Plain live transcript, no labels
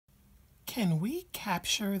Can we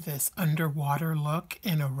capture this underwater look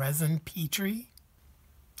in a resin Petri?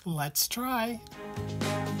 Let's try.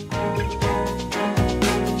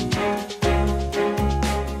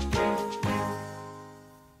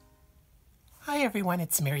 Hi everyone,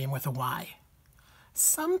 it's Miriam with a Y.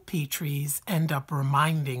 Some Petris end up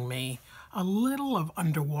reminding me a little of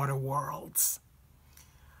underwater worlds.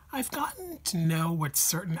 I've gotten to know what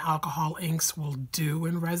certain alcohol inks will do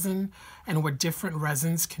in resin and what different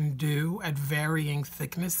resins can do at varying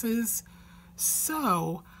thicknesses.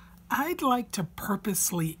 So I'd like to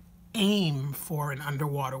purposely aim for an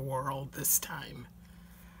underwater world this time.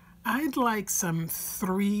 I'd like some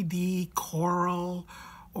 3D coral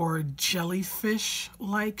or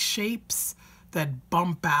jellyfish-like shapes that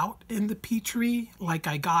bump out in the Petri like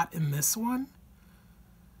I got in this one.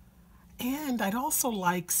 And I'd also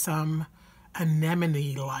like some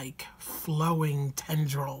anemone-like flowing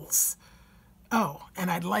tendrils. Oh,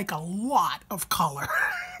 and I'd like a lot of color.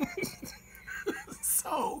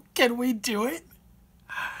 So, can we do it?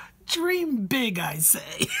 Dream big, I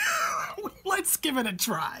say. Let's give it a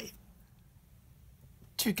try.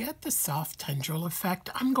 To get the soft tendril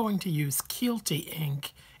effect, I'm going to use Kielty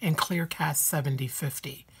ink in ClearCast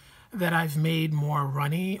 7050 that I've made more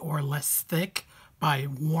runny or less thick by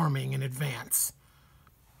warming in advance.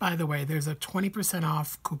 By the way, there's a 20%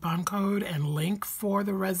 off coupon code and link for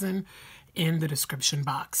the resin in the description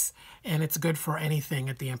box, and it's good for anything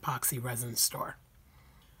at the epoxy resin store.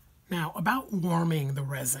 Now, about warming the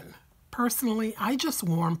resin. Personally, I just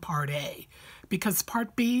warm part A because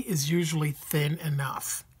part B is usually thin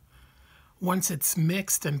enough. Once it's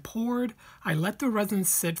mixed and poured, I let the resin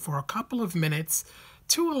sit for a couple of minutes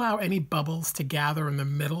to allow any bubbles to gather in the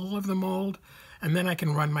middle of the mold, and then I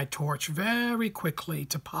can run my torch very quickly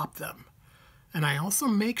to pop them. And I also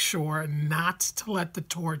make sure not to let the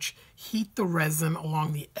torch heat the resin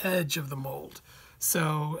along the edge of the mold,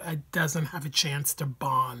 so it doesn't have a chance to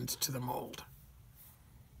bond to the mold.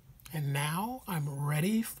 And now I'm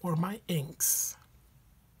ready for my inks.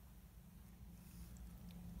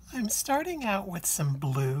 I'm starting out with some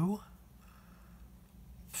blue,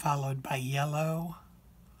 followed by yellow,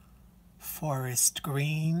 forest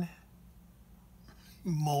green,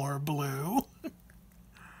 more blue,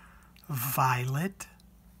 violet,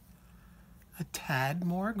 a tad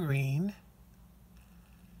more green,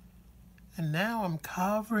 and now I'm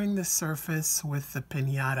covering the surface with the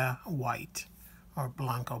PIñATA white, or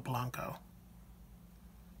Blanco.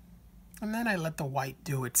 And then I let the white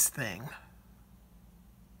do its thing.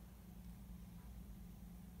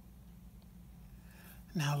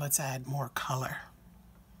 Now let's add more color.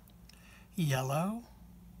 Yellow,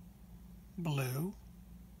 blue,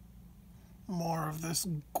 more of this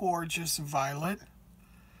gorgeous violet.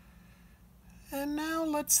 And now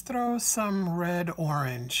let's throw some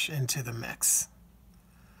red-orange into the mix.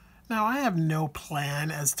 Now I have no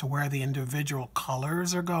plan as to where the individual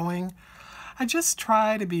colors are going. I just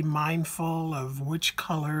try to be mindful of which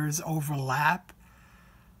colors overlap.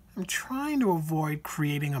 I'm trying to avoid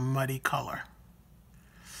creating a muddy color.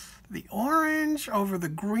 The orange over the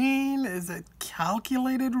green is a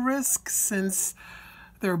calculated risk since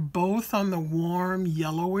they're both on the warm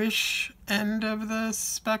yellowish end of the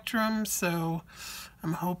spectrum, so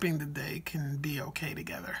I'm hoping that they can be okay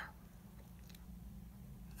together.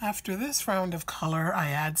 After this round of color,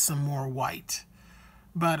 I add some more white,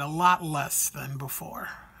 but a lot less than before.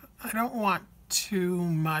 I don't want too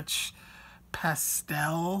much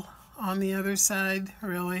pastel on the other side,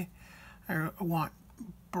 really. I want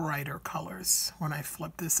brighter colors when I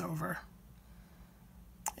flip this over.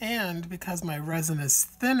 And because my resin is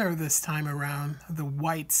thinner this time around, the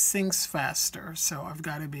white sinks faster, so I've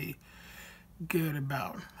got to be good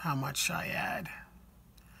about how much I add.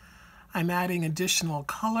 I'm adding additional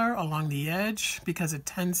color along the edge because it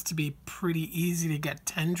tends to be pretty easy to get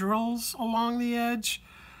tendrils along the edge.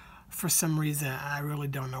 For some reason, I really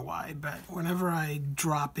don't know why, but whenever I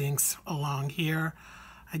drop inks along here,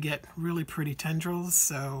 I get really pretty tendrils,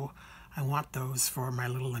 so I want those for my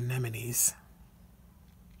little anemones.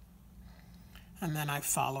 And then I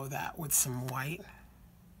follow that with some white.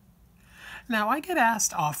 Now, I get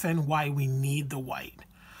asked often why we need the white.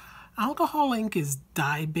 Alcohol ink is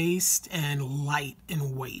dye-based and light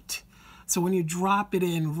in weight. So when you drop it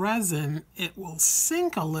in resin, it will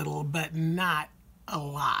sink a little, but not a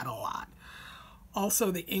lot. Also,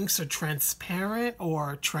 the inks are transparent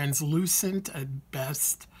or translucent at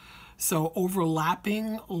best. So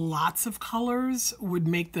overlapping lots of colors would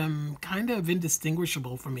make them kind of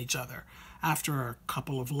indistinguishable from each other after a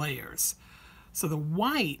couple of layers. So the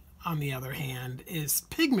white, on the other hand, is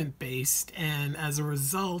pigment-based, and as a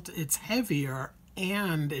result, it's heavier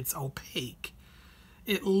and it's opaque.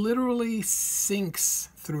 It literally sinks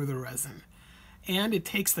through the resin, and it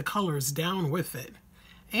takes the colors down with it.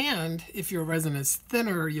 And if your resin is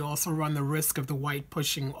thinner, you also run the risk of the white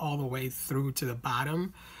pushing all the way through to the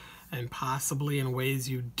bottom, and possibly in ways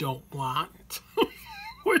you don't want,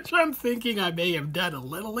 which I'm thinking I may have done a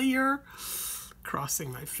little here,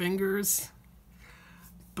 crossing my fingers.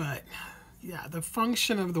 But yeah, the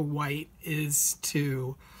function of the white is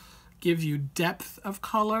to give you depth of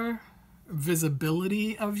color,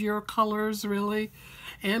 visibility of your colors really,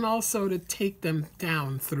 and also to take them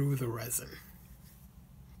down through the resin.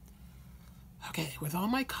 Okay, with all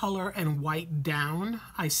my color and white down,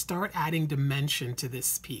 I start adding dimension to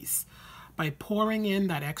this piece by pouring in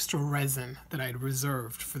that extra resin that I'd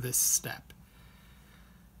reserved for this step.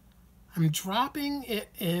 I'm dropping it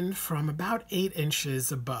in from about 8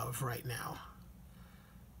 inches above right now.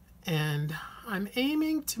 And I'm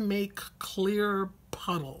aiming to make clear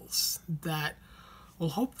puddles that will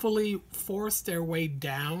hopefully force their way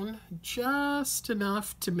down just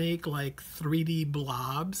enough to make like 3D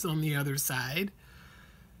blobs on the other side.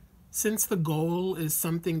 Since the goal is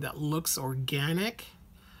something that looks organic,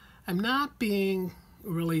 I'm not being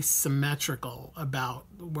really symmetrical about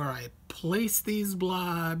where I place these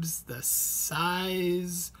blobs, the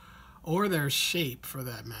size, or their shape for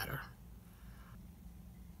that matter.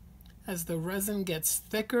 As the resin gets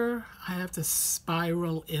thicker, I have to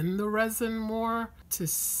spiral in the resin more to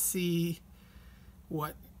see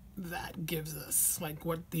what that gives us, like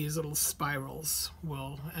what these little spirals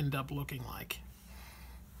will end up looking like.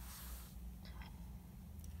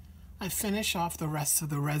 I finish off the rest of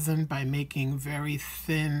the resin by making very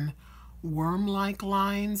thin worm-like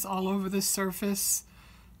lines all over the surface,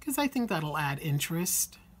 because I think that'll add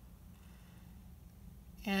interest.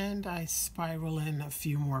 And I spiral in a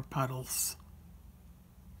few more puddles.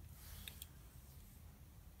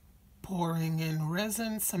 Pouring in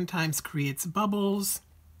resin sometimes creates bubbles,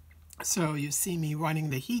 so you see me running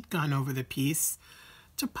the heat gun over the piece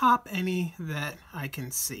to pop any that I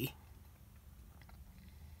can see.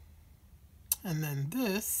 And then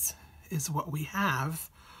this is what we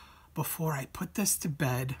have before I put this to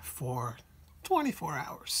bed for 24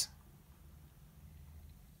 hours.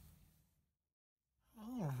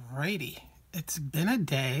 Alrighty, it's been a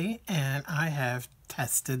day and I have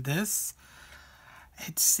tested this.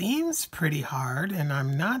 It seems pretty hard and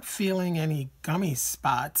I'm not feeling any gummy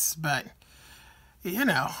spots, but you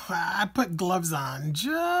know, I put gloves on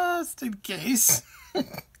just in case.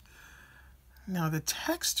 Now the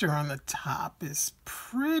texture on the top is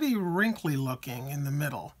pretty wrinkly looking in the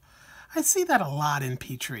middle. I see that a lot in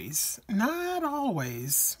Petris. Not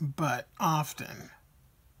always, but often.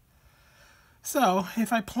 So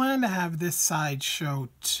if I plan to have this side show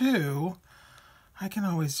too, I can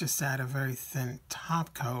always just add a very thin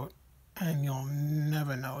top coat and you'll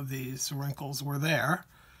never know these wrinkles were there.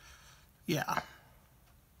 Yeah.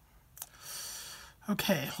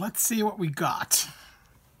 Okay, let's see what we got.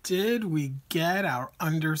 Did we get our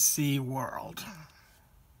undersea world?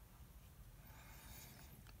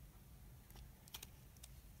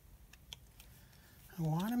 I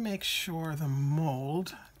want to make sure the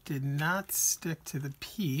mold did not stick to the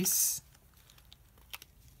piece.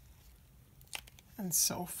 And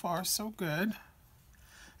so far, so good.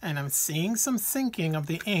 And I'm seeing some sinking of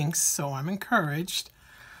the inks, so I'm encouraged.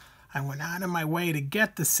 I went out of my way to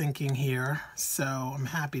get the sinking here, so I'm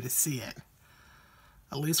happy to see it.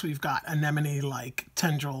 At least we've got anemone-like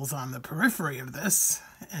tendrils on the periphery of this,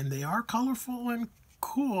 and they are colorful and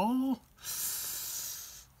cool.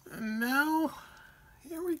 And now,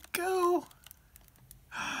 here we go.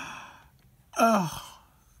 Oh,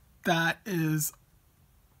 that is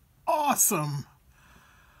awesome.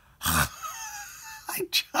 I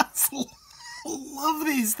just love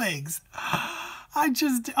these things.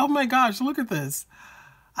 Oh my gosh, look at this.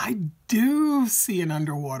 I do see an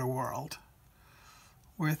underwater world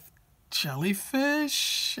with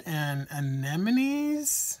jellyfish and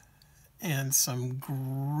anemones and some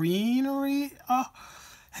greenery. Oh,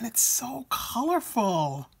 and it's so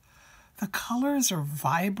colorful. The colors are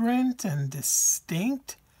vibrant and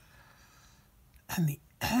distinct, and the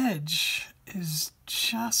edge is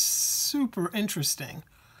just super interesting.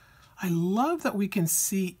 I love that we can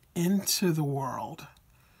see into the world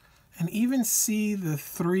and even see the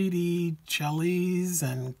 3D jellies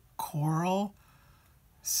and coral.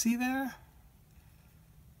 See there?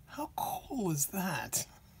 How cool is that?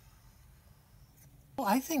 Well,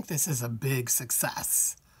 I think this is a big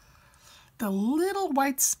success. The little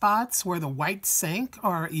white spots where the white sank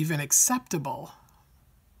are even acceptable,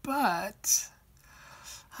 but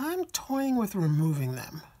I'm toying with removing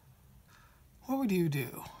them. What would you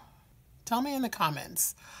do? Tell me in the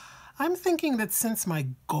comments. I'm thinking that since my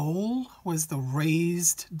goal was the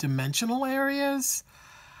raised dimensional areas,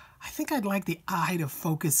 I think I'd like the eye to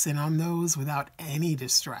focus in on those without any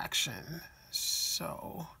distraction.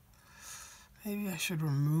 So maybe I should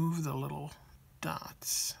remove the little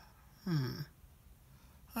dots. I'm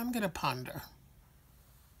going to ponder.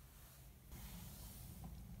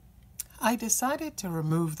 I decided to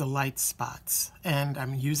remove the light spots, and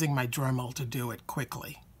I'm using my Dremel to do it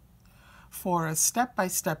quickly. For a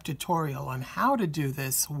step-by-step tutorial on how to do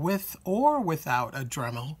this with or without a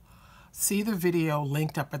Dremel, see the video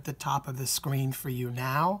linked up at the top of the screen for you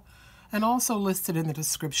now, and also listed in the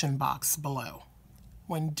description box below.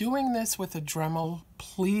 When doing this with a Dremel,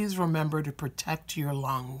 please remember to protect your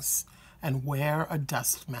lungs and wear a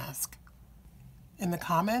dust mask. In the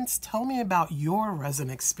comments, tell me about your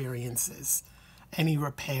resin experiences, any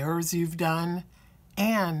repairs you've done,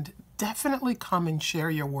 and definitely come and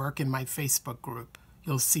share your work in my Facebook group.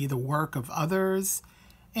 You'll see the work of others,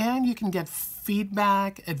 and you can get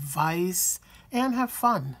feedback, advice, and have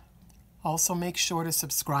fun. Also, make sure to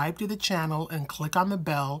subscribe to the channel and click on the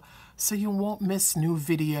bell so you won't miss new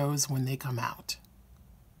videos when they come out.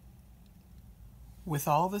 With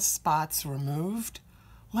all the spots removed,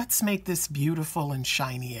 let's make this beautiful and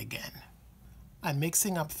shiny again. I'm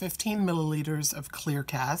mixing up 15 milliliters of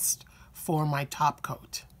ClearCast for my top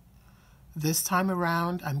coat. This time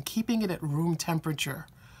around, I'm keeping it at room temperature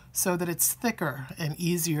so that it's thicker and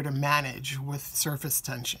easier to manage with surface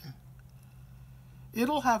tension.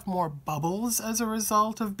 It'll have more bubbles as a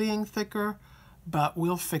result of being thicker, but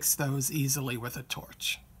we'll fix those easily with a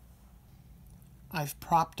torch. I've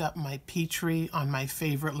propped up my Petri on my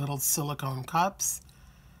favorite little silicone cups,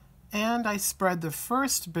 and I spread the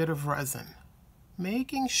first bit of resin,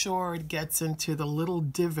 making sure it gets into the little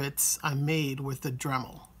divots I made with the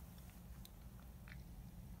Dremel.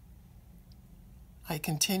 I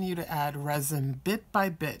continue to add resin bit by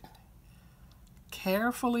bit,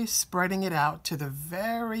 carefully spreading it out to the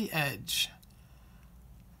very edge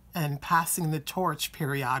and passing the torch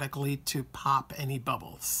periodically to pop any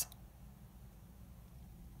bubbles.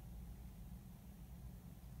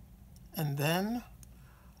 And then,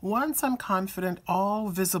 once I'm confident all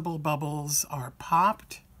visible bubbles are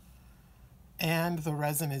popped and the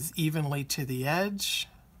resin is evenly to the edge,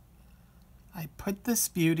 I put this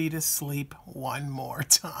beauty to sleep one more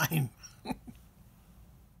time.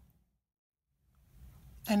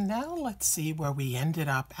 And now let's see where we ended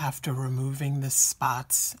up after removing the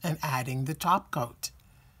spots and adding the top coat.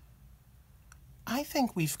 I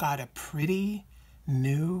think we've got a pretty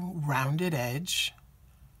new rounded edge,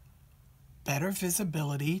 better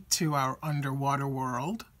visibility to our underwater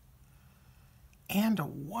world, and a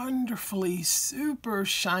wonderfully super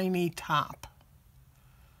shiny top.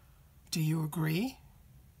 Do you agree?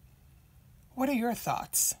 What are your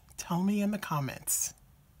thoughts? Tell me in the comments.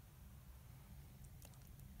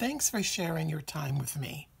 Thanks for sharing your time with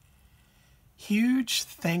me. Huge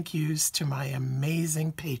thank yous to my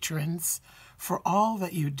amazing patrons for all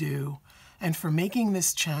that you do and for making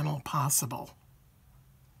this channel possible.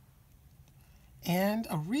 And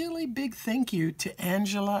a really big thank you to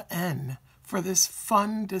Angela N. for this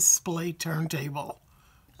fun display turntable.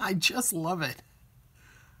 I just love it.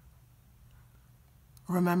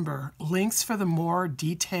 Remember, links for the more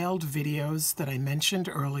detailed videos that I mentioned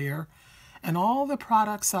earlier and all the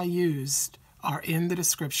products I used are in the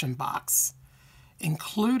description box,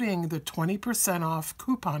 including the 20% off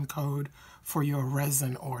coupon code for your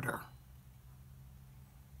resin order.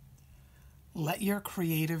 Let your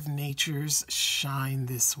creative natures shine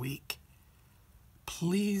this week.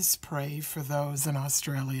 Please pray for those in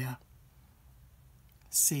Australia.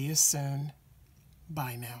 See you soon.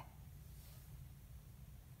 Bye now.